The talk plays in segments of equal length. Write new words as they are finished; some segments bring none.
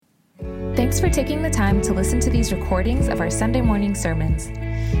Thanks for taking the time to listen to these recordings of our Sunday morning sermons.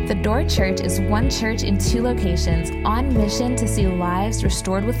 The Door Church is one church in two locations on mission to see lives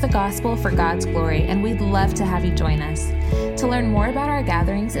restored with the gospel for God's glory, and we'd love to have you join us. To learn more about our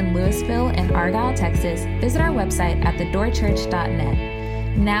gatherings in Louisville and Argyle, Texas, visit our website at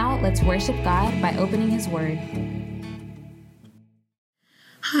thedoorchurch.net. Now, let's worship God by opening His Word.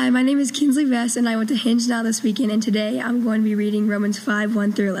 Hi, my name is Kinsley Vest, and I went to Hinge Now this weekend, and today I'm going to be reading Romans 5,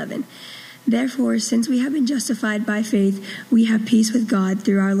 1 through 11. Therefore, since we have been justified by faith, we have peace with God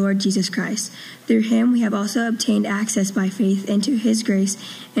through our Lord Jesus Christ. Through him we have also obtained access by faith into his grace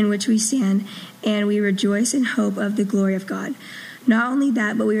in which we stand, and we rejoice in hope of the glory of God. Not only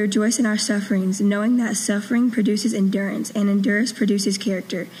that, but we rejoice in our sufferings, knowing that suffering produces endurance, and endurance produces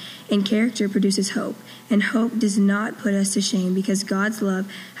character, and character produces hope. And hope does not put us to shame, because God's love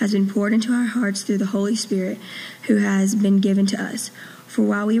has been poured into our hearts through the Holy Spirit who has been given to us. For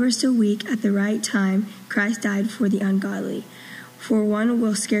while we were still weak, at the right time, Christ died for the ungodly. For one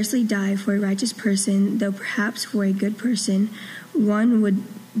will scarcely die for a righteous person, though perhaps for a good person one would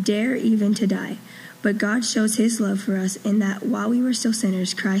dare even to die. But God shows his love for us in that while we were still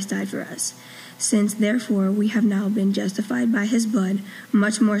sinners, Christ died for us. Since therefore we have now been justified by his blood,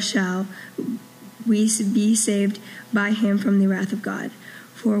 much more shall we be saved by him from the wrath of God.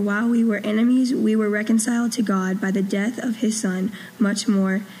 For while we were enemies, we were reconciled to God by the death of his Son. Much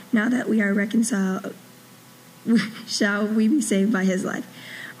more, now that we are reconciled, shall we be saved by his life.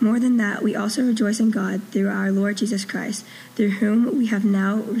 More than that, we also rejoice in God through our Lord Jesus Christ, through whom we have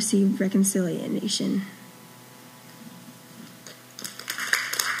now received reconciliation.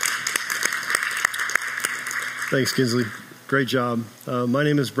 Thanks, Kinsley. Great job. My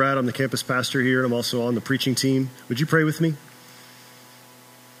name is Brad. I'm the campus pastor here, and I'm also on the preaching team. Would you pray with me?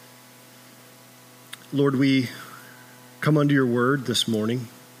 Lord, we come under your word this morning,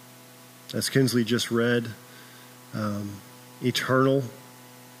 as Kinsley just read, eternal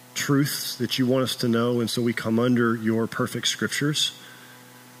truths that you want us to know, and so we come under your perfect scriptures,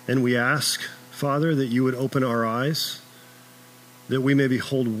 and we ask, Father, that you would open our eyes, that we may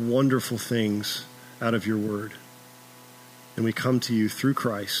behold wonderful things out of your word, and we come to you through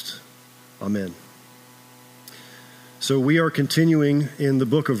Christ. Amen. So we are continuing in the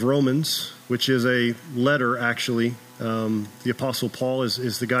book of Romans, which is a letter, actually. The Apostle Paul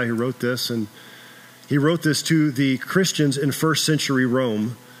is the guy who wrote this, and he wrote this to the Christians in first century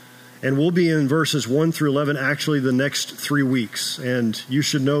Rome. And we'll be in verses 1 through 11, actually the next 3 weeks. And you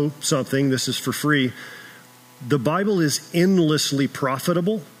should know something, this is for free. The Bible is endlessly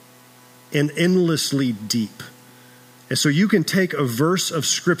profitable and endlessly deep. And so you can take a verse of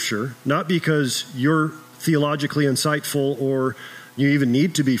Scripture, not because you're theologically insightful or you even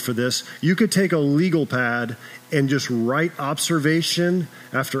need to be for this. You could take a legal pad and just write observation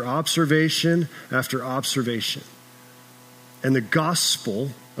after observation after observation. And the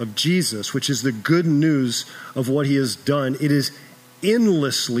gospel of Jesus, which is the good news of what he has done, it is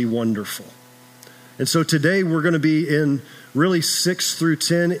endlessly wonderful. And so today we're going to be in really 6 through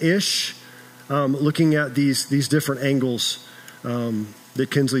 10-ish, looking at these different angles that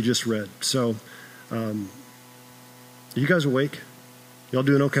Kinsley just read. So, are you guys awake? Y'all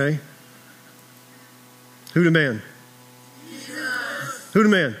doing okay? Who the man? Jesus. Who the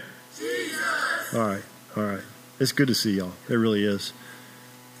man? Jesus. All right. It's good to see y'all. It really is.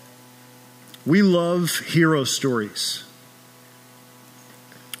 We love hero stories.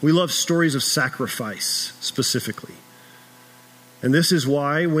 We love stories of sacrifice, specifically. And this is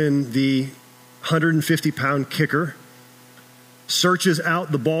why when the 150-pound kicker searches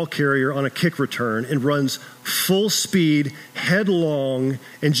out the ball carrier on a kick return and runs full speed, headlong,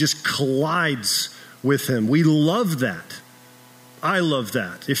 and just collides with him. We love that. I love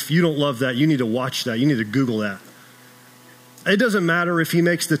that. If you don't love that, you need to watch that. You need to Google that. It doesn't matter if he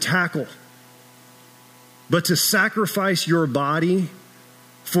makes the tackle, but to sacrifice your body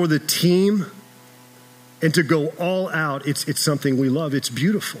for the team and to go all out, it's something we love. It's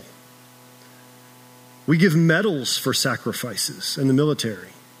beautiful. We give medals for sacrifices in the military.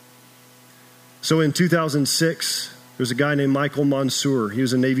 So in 2006, there was a guy named Michael Mansour. He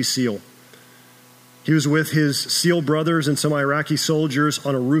was a Navy SEAL. He was with his SEAL brothers and some Iraqi soldiers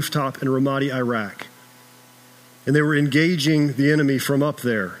on a rooftop in Ramadi, Iraq. And they were engaging the enemy from up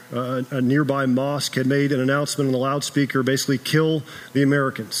there. A nearby mosque had made an announcement on the loudspeaker, basically kill the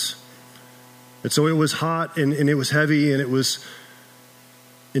Americans. And so it was hot and it was heavy and it was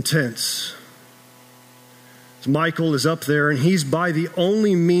intense. Michael is up there, and he's by the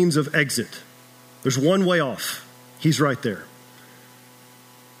only means of exit. There's one way off. He's right there.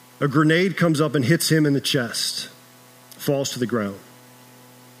 A grenade comes up and hits him in the chest, falls to the ground.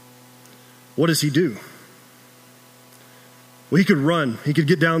 what does he do? Well, he could run. He could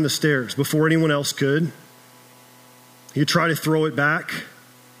get down the stairs before anyone else could. He could try to throw it back.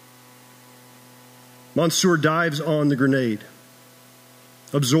 Mansour dives on the grenade,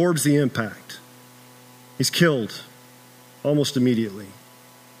 absorbs the impact. He's killed almost immediately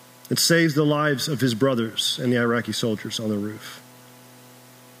and saves the lives of his brothers and the Iraqi soldiers on the roof.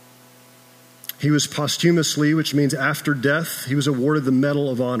 He was posthumously, which means after death, he was awarded the Medal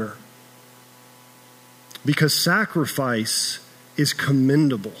of Honor. Because sacrifice is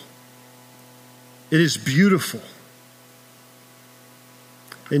commendable. It is beautiful.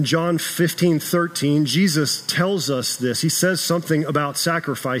 In John 15:13, Jesus tells us this. He says something about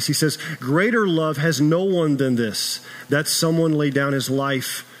sacrifice. He says, "Greater love has no one than this, that someone lay down his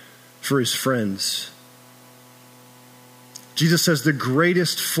life for his friends." Jesus says the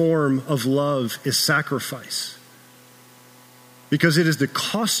greatest form of love is sacrifice, because it is the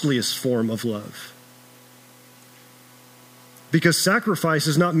costliest form of love. Because sacrifice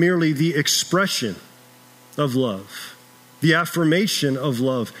is not merely the expression of love, the affirmation of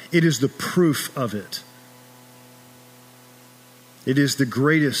love. It is the proof of it. It is the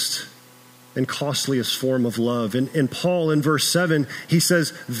greatest and costliest form of love. And Paul, in verse 7, he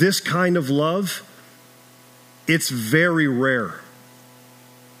says, this kind of love, it's very rare.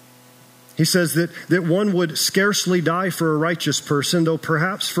 He says that one would scarcely die for a righteous person, though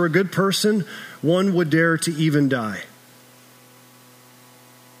perhaps for a good person, one would dare to even die.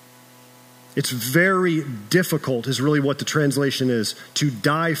 It's very difficult, is really what the translation is, to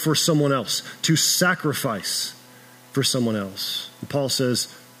die for someone else, to sacrifice for someone else. And Paul says,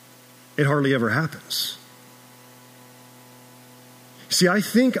 it hardly ever happens. See, I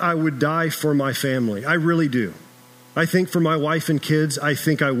think I would die for my family. I really do. I think for my wife and kids, I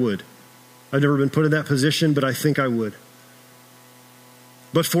think I would. I've never been put in that position, but I think I would.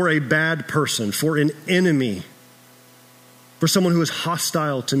 But for a bad person, for an enemy, for someone who is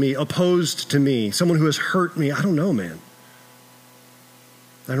hostile to me, opposed to me, someone who has hurt me, I don't know, man.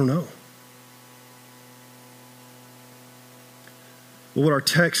 I don't know. Well, what our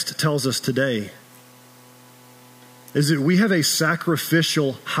text tells us today is that we have a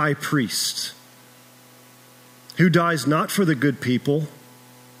sacrificial high priest who dies not for the good people,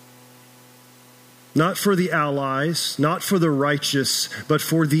 not for the allies, not for the righteous, but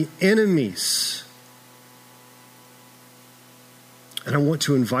for the enemies. And I want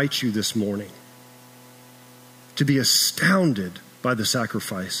to invite you this morning to be astounded by the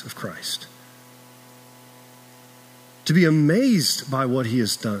sacrifice of Christ, to be amazed by what he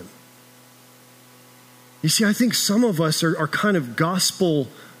has done. You see, I think some of us are kind of gospel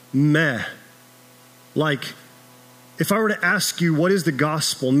meh. Like, if I were to ask you, what is the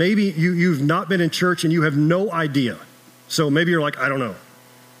gospel? Maybe you've not been in church and you have no idea. So maybe you're like, I don't know.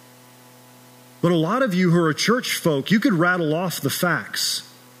 But a lot of you who are church folk, you could rattle off the facts.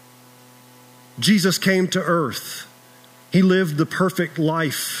 Jesus came to earth. He lived the perfect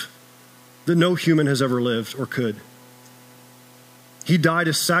life that no human has ever lived or could. He died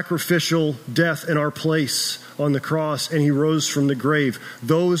a sacrificial death in our place on the cross, and he rose from the grave.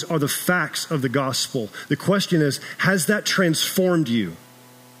 Those are the facts of the gospel. The question is, has that transformed you?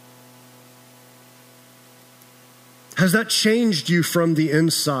 Has that changed you from the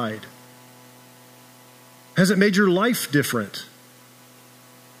inside? Has it made your life different?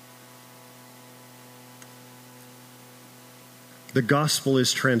 The gospel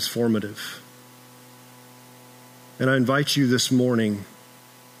is transformative. And I invite you this morning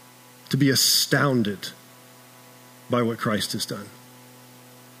to be astounded by what Christ has done.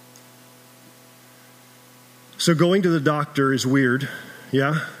 So going to the doctor is weird,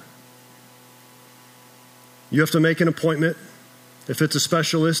 yeah? You have to make an appointment. If it's a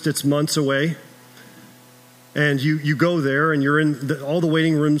specialist, it's months away. And you go there, and you're in all the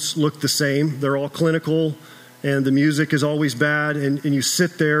waiting rooms look the same. They're all clinical, and the music is always bad. And you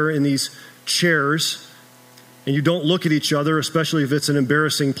sit there in these chairs, and you don't look at each other, especially if it's an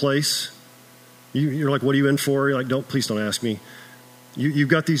embarrassing place. You're like, what are you in for? You're like, please don't ask me. You've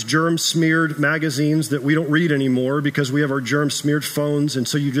got these germ-smeared magazines that we don't read anymore because we have our germ-smeared phones. And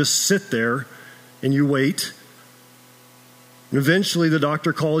so you just sit there, and you wait. And eventually the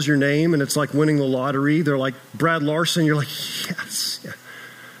doctor calls your name, and it's like winning the lottery. They're like, Brad Larson. You're like, yes. Yeah.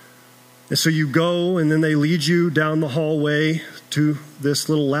 And so you go, and then they lead you down the hallway to this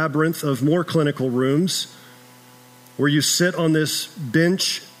little labyrinth of more clinical rooms where you sit on this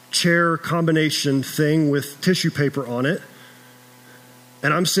bench chair combination thing with tissue paper on it.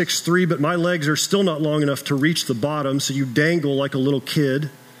 And I'm 6'3", but my legs are still not long enough to reach the bottom, so you dangle like a little kid.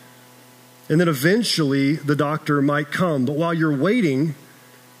 And then eventually the doctor might come. But while you're waiting,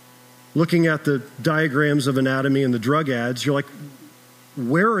 looking at the diagrams of anatomy and the drug ads, you're like,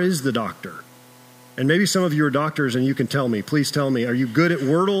 where is the doctor? And maybe some of you are doctors and you can tell me. Please tell me. Are you good at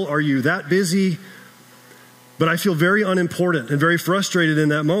Wordle? Are you that busy? But I feel very unimportant and very frustrated in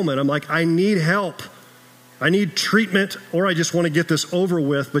that moment. I'm like, I need help. I need treatment, or I just want to get this over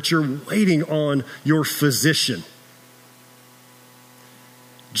with, but you're waiting on your physician.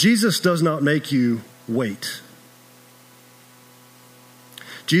 Jesus does not make you wait.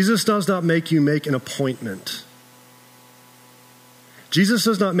 Jesus does not make you make an appointment. Jesus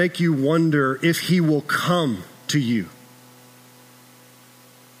does not make you wonder if he will come to you.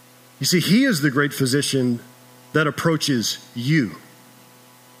 You see, he is the great physician that approaches you.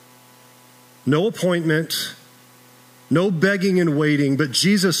 No appointment, no begging and waiting, but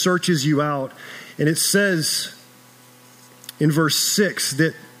Jesus searches you out. And it says in verse 6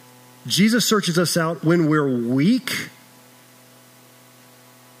 that Jesus searches us out when we're weak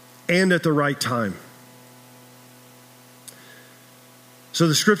and at the right time. So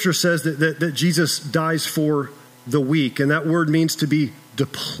the scripture says that Jesus dies for the weak, and that word means to be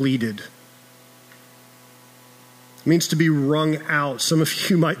depleted. It means to be wrung out. Some of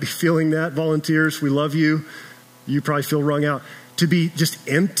you might be feeling that. Volunteers, we love you. You probably feel wrung out. To be just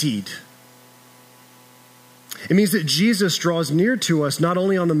emptied. It means that Jesus draws near to us, not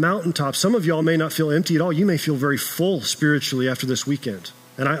only on the mountaintop. Some of y'all may not feel empty at all. You may feel very full spiritually after this weekend.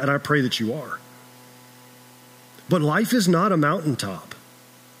 And I pray that you are. But life is not a mountaintop.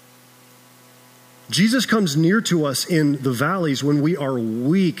 Jesus comes near to us in the valleys when we are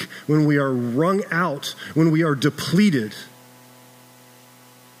weak, when we are wrung out, when we are depleted.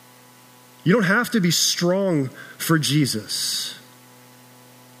 You don't have to be strong for Jesus.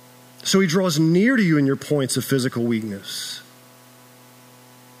 So he draws near to you in your points of physical weakness.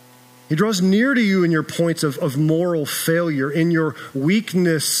 He draws near to you in your points of moral failure, in your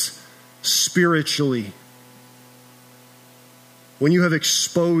weakness spiritually. When you have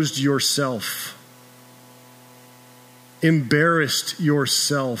exposed yourself, embarrassed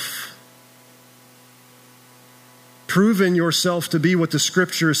yourself, proven yourself to be what the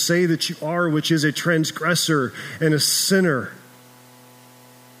scriptures say that you are, which is a transgressor and a sinner.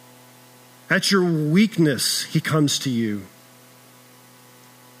 At your weakness, he comes to you.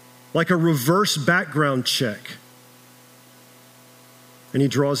 Like a reverse background check. And he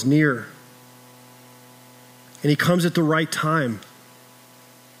draws near. And he comes at the right time.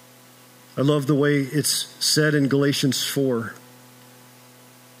 I love the way it's said in Galatians 4.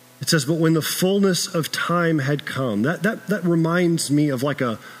 It says, but when the fullness of time had come, that reminds me of like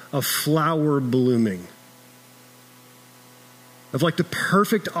a flower blooming. Of like the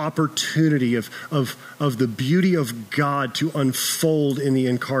perfect opportunity of the beauty of God to unfold in the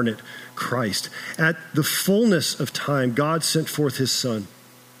incarnate Christ. At the fullness of time, God sent forth his Son,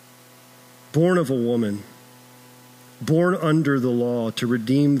 born of a woman, born under the law, to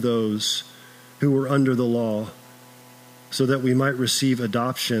redeem those who were under the law, so that we might receive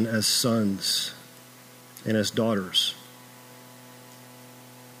adoption as sons and as daughters.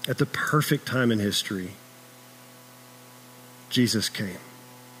 At the perfect time in history, Jesus came.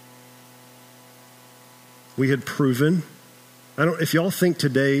 We had proven, if y'all think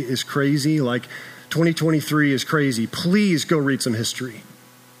today is crazy, like 2023 is crazy, please go read some history.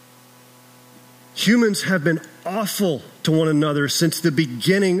 Humans have been awful to one another since the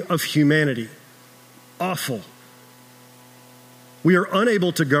beginning of humanity. Awful. We are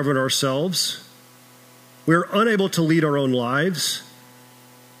unable to govern ourselves. We are unable to lead our own lives.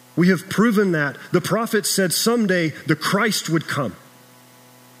 We have proven that. The prophet said someday the Christ would come.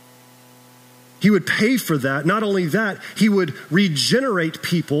 He would pay for that. Not only that, he would regenerate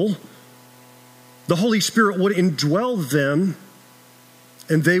people. The Holy Spirit would indwell them,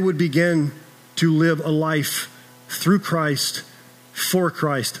 and they would begin to live a life through Christ, for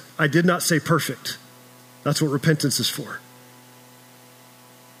Christ. I did not say perfect. That's what repentance is for.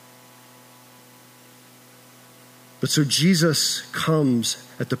 But so Jesus comes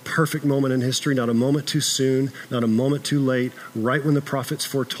at the perfect moment in history, not a moment too soon, not a moment too late, right when the prophets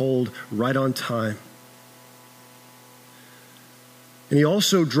foretold, right on time. And he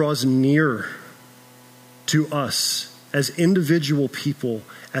also draws near to us as individual people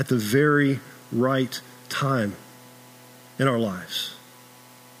at the very right time in our lives.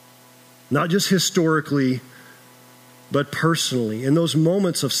 Not just historically, but personally, in those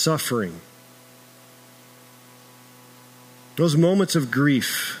moments of suffering, those moments of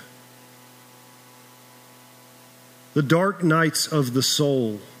grief, the dark nights of the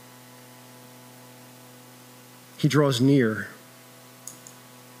soul, he draws near.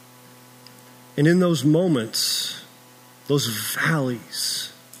 And in those moments, those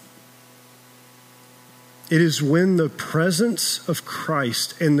valleys, It is when the presence of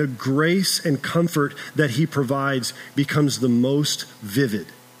Christ and the grace and comfort that he provides becomes the most vivid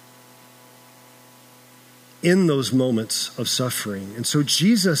in those moments of suffering. And so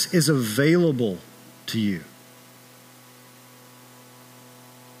Jesus is available to you.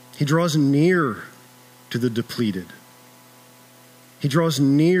 He draws near to the depleted. He draws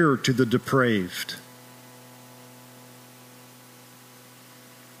near to the depraved.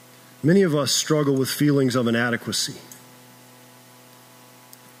 Many of us struggle with feelings of inadequacy.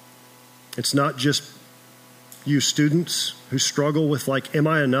 It's not just you students who struggle with am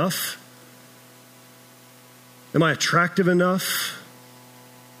I enough? Am I attractive enough?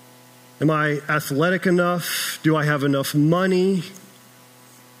 Am I athletic enough? Do I have enough money?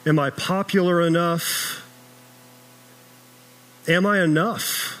 Am I popular enough? Am I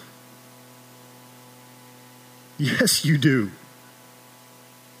enough? Yes, you do.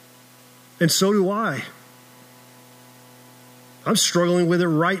 And so do I. I'm struggling with it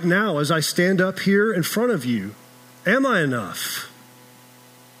right now as I stand up here in front of you. Am I enough?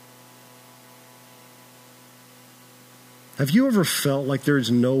 Have you ever felt like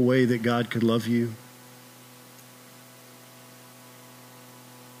there's no way that God could love you?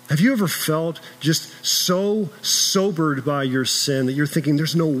 Have you ever felt just so sobered by your sin that you're thinking,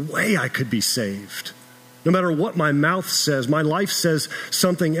 there's no way I could be saved? No matter what my mouth says, my life says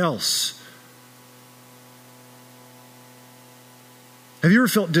something else. Have you ever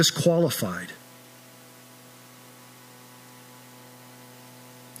felt disqualified?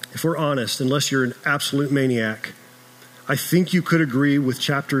 If we're honest, unless you're an absolute maniac, I think you could agree with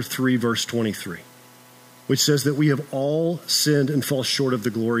chapter 3, verse 23, which says that we have all sinned and fall short of the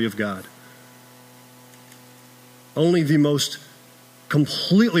glory of God. Only the most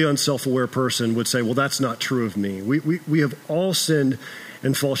completely unself-aware person would say, well, that's not true of me. We have all sinned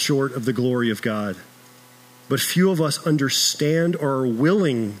and fall short of the glory of God. But few of us understand or are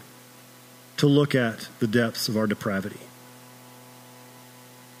willing to look at the depths of our depravity.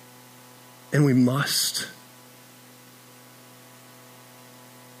 And we must.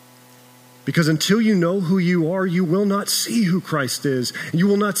 Because until you know who you are, you will not see who Christ is. You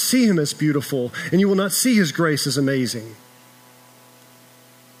will not see him as beautiful, and you will not see his grace as amazing.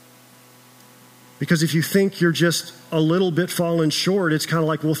 Because if you think you're just a little bit fallen short, it's kind of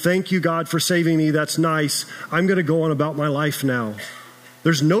like, well, thank you, God, for saving me. That's nice. I'm going to go on about my life now.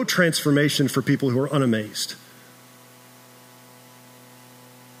 There's no transformation for people who are unamazed.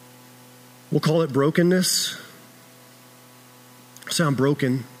 We'll call it brokenness. Sound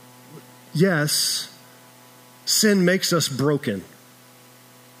broken. Yes, sin makes us broken.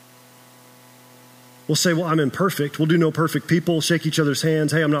 We'll say, well, I'm imperfect. We'll do no perfect people, shake each other's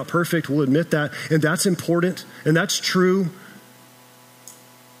hands. Hey, I'm not perfect. We'll admit that. And that's important. And that's true.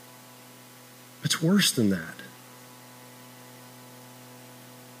 It's worse than that.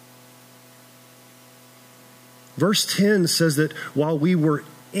 Verse 10 says that while we were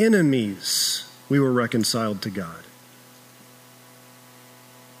enemies, we were reconciled to God.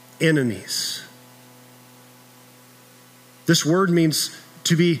 Enemies. This word means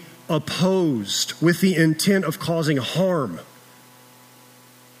to be opposed with the intent of causing harm.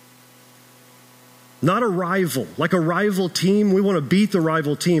 Not a rival. Like a rival team, we want to beat the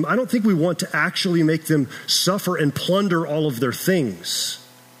rival team. I don't think we want to actually make them suffer and plunder all of their things.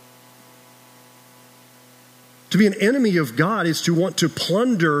 To be an enemy of God is to want to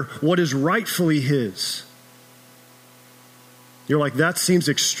plunder what is rightfully his. You're like, that seems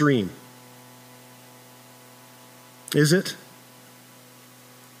extreme. Is it?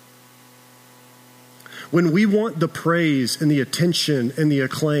 When we want the praise and the attention and the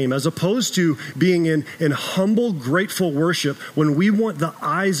acclaim, as opposed to being in humble, grateful worship, when we want the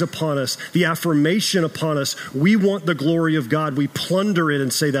eyes upon us, the affirmation upon us, we want the glory of God, we plunder it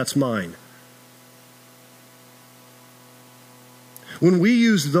and say, that's mine. When we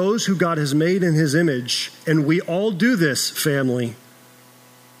use those who God has made in his image, and we all do this, family,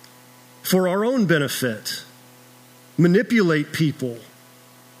 for our own benefit, manipulate people,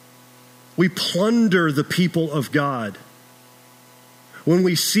 we plunder the people of God. When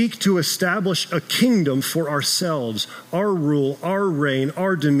we seek to establish a kingdom for ourselves, our rule, our reign,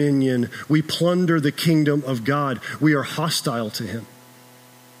 our dominion, we plunder the kingdom of God. We are hostile to him.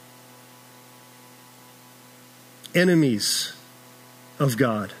 Enemies of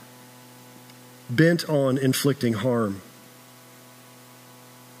God, bent on inflicting harm.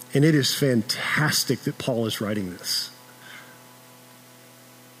 And it is fantastic that Paul is writing this.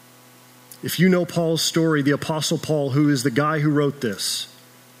 If you know Paul's story, the Apostle Paul, who is the guy who wrote this,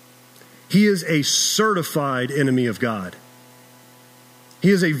 he is a certified enemy of God.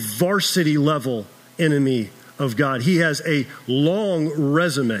 He is a varsity level enemy of God. He has a long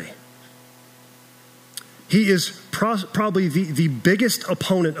resume. He is probably the biggest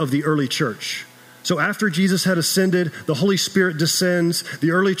opponent of the early church. So after Jesus had ascended, the Holy Spirit descends,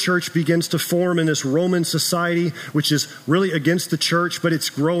 the early church begins to form in this Roman society, which is really against the church, but it's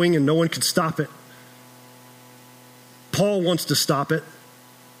growing and no one can stop it. Paul wants to stop it.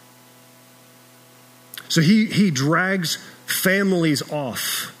 So he drags families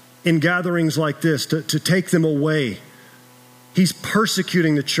off in gatherings like this to take them away. He's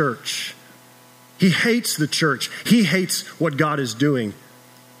persecuting the church. He hates the church. He hates what God is doing.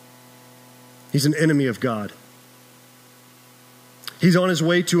 He's an enemy of God. He's on his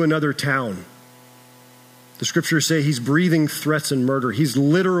way to another town. The scriptures say he's breathing threats and murder. He's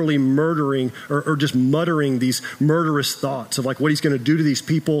literally murdering or just muttering these murderous thoughts of like what he's going to do to these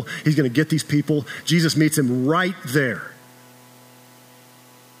people. He's going to get these people. Jesus meets him right there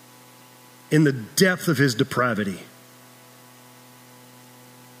in the depth of his depravity.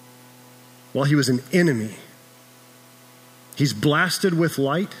 While he was an enemy, he's blasted with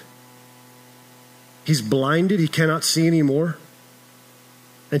light. He's blinded. He cannot see anymore.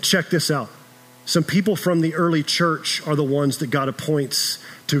 And check this out. Some people from the early church are the ones that God appoints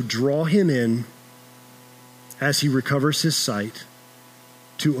to draw him in as he recovers his sight,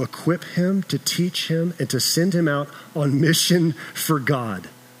 to equip him, to teach him, and to send him out on mission for God.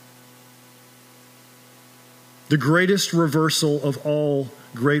 The greatest reversal of all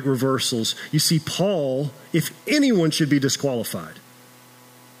great reversals. You see, Paul, if anyone should be disqualified,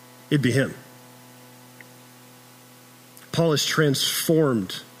 it'd be him. Paul is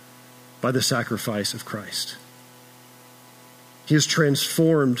transformed by the sacrifice of Christ. He is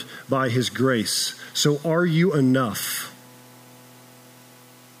transformed by his grace. So are you enough?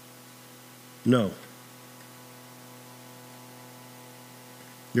 No.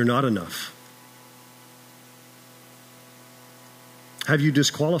 You're not enough. Have you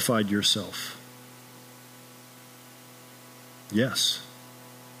disqualified yourself? Yes.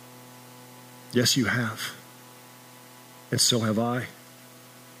 Yes, you have. And so have I.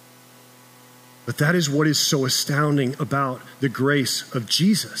 But that is what is so astounding about the grace of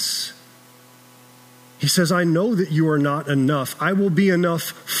Jesus. He says, I know that you are not enough. I will be enough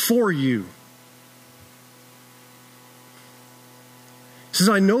for you. He says,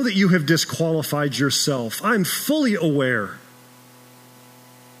 I know that you have disqualified yourself. I'm fully aware.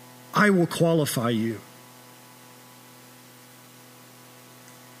 I will qualify you.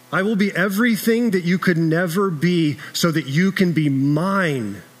 I will be everything that you could never be so that you can be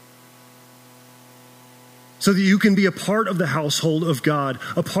mine. So that you can be a part of the household of God,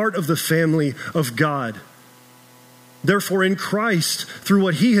 a part of the family of God. Therefore, in Christ, through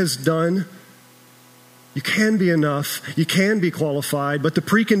what he has done, you can be enough, you can be qualified, but the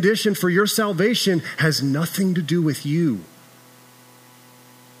precondition for your salvation has nothing to do with you.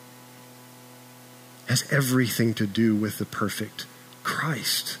 It has everything to do with the perfect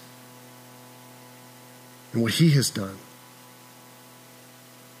Christ and what he has done.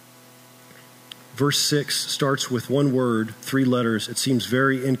 Verse 6 starts with one word, 3 letters. It seems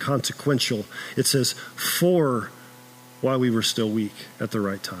very inconsequential. It says, for while we were still weak at the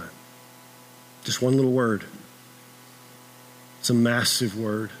right time. Just one little word. It's a massive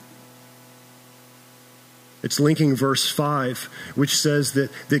word. It's linking verse 5, which says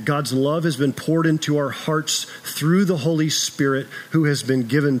that God's love has been poured into our hearts through the Holy Spirit who has been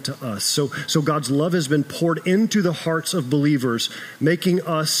given to us. So God's love has been poured into the hearts of believers, making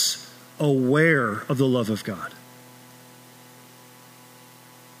us aware of the love of God.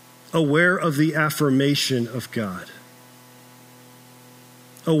 Aware of the affirmation of God.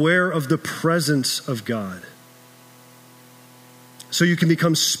 Aware of the presence of God. So you can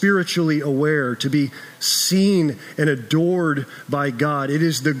become spiritually aware, to be seen and adored by God. It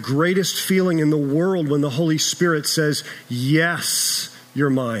is the greatest feeling in the world when the Holy Spirit says, yes, you're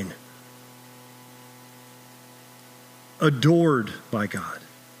mine. Adored by God.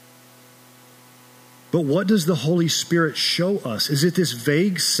 But what does the Holy Spirit show us? Is it this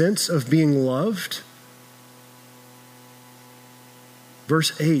vague sense of being loved?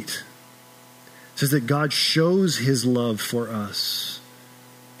 Verse 8 says that God shows his love for us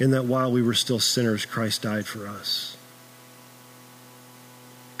in that while we were still sinners, Christ died for us.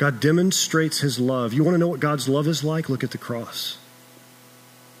 God demonstrates his love. You want to know what God's love is like? Look at the cross.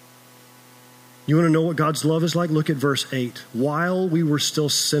 You want to know what God's love is like? Look at verse 8. While we were still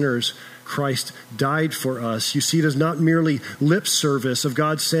sinners, Christ died for us. You see, it is not merely lip service of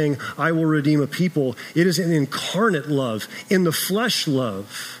God saying, I will redeem a people. It is an incarnate love, in the flesh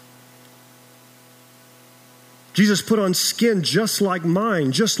love. Jesus put on skin just like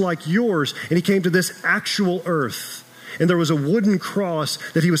mine, just like yours, and he came to this actual earth. And there was a wooden cross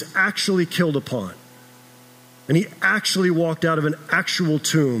that he was actually killed upon. And he actually walked out of an actual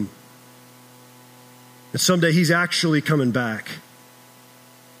tomb. And someday he's actually coming back.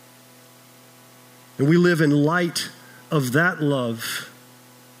 And we live in light of that love.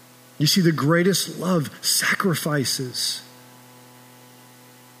 You see, the greatest love sacrifices.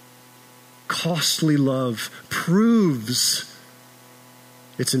 Costly love proves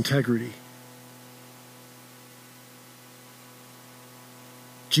its integrity.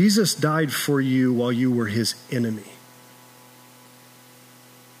 Jesus died for you while you were his enemy.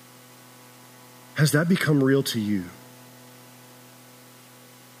 Has that become real to you?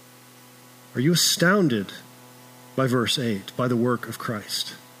 Are you astounded by verse 8, by the work of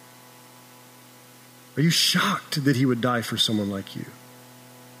Christ? Are you shocked that he would die for someone like you?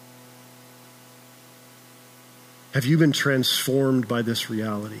 Have you been transformed by this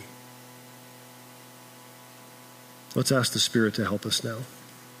reality? Let's ask the Spirit to help us now.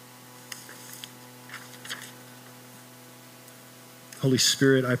 Holy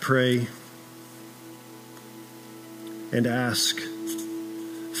Spirit, I pray and ask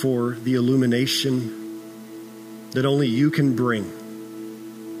for the illumination that only you can bring.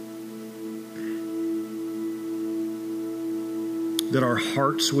 That our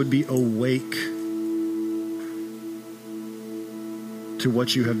hearts would be awake to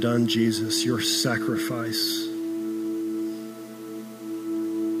what you have done, Jesus, your sacrifice.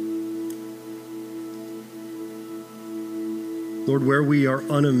 Lord, where we are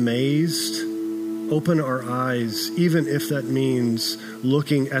unamazed, open our eyes, even if that means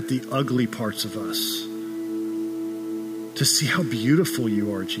looking at the ugly parts of us, to see how beautiful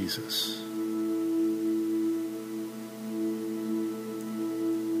you are, Jesus.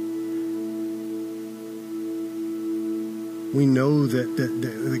 We know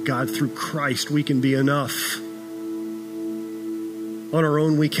that God, through Christ, we can be enough. On our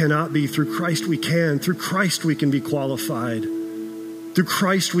own, we cannot be. Through Christ, we can. Through Christ, we can be qualified. Through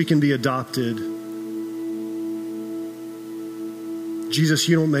Christ, we can be adopted. Jesus,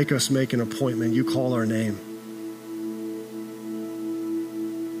 you don't make us make an appointment. You call our name.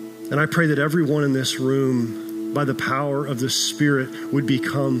 And I pray that everyone in this room, by the power of the Spirit, would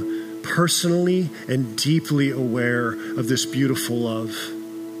become personally and deeply aware of this beautiful love.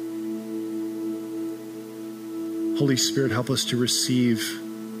 Holy Spirit, help us to receive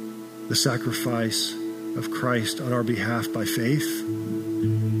the sacrifice of Christ on our behalf by faith.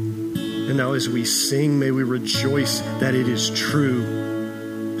 And now as we sing, may we rejoice that it is true.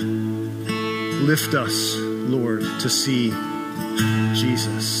 Lift us, Lord, to see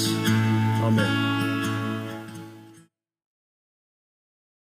Jesus. Amen.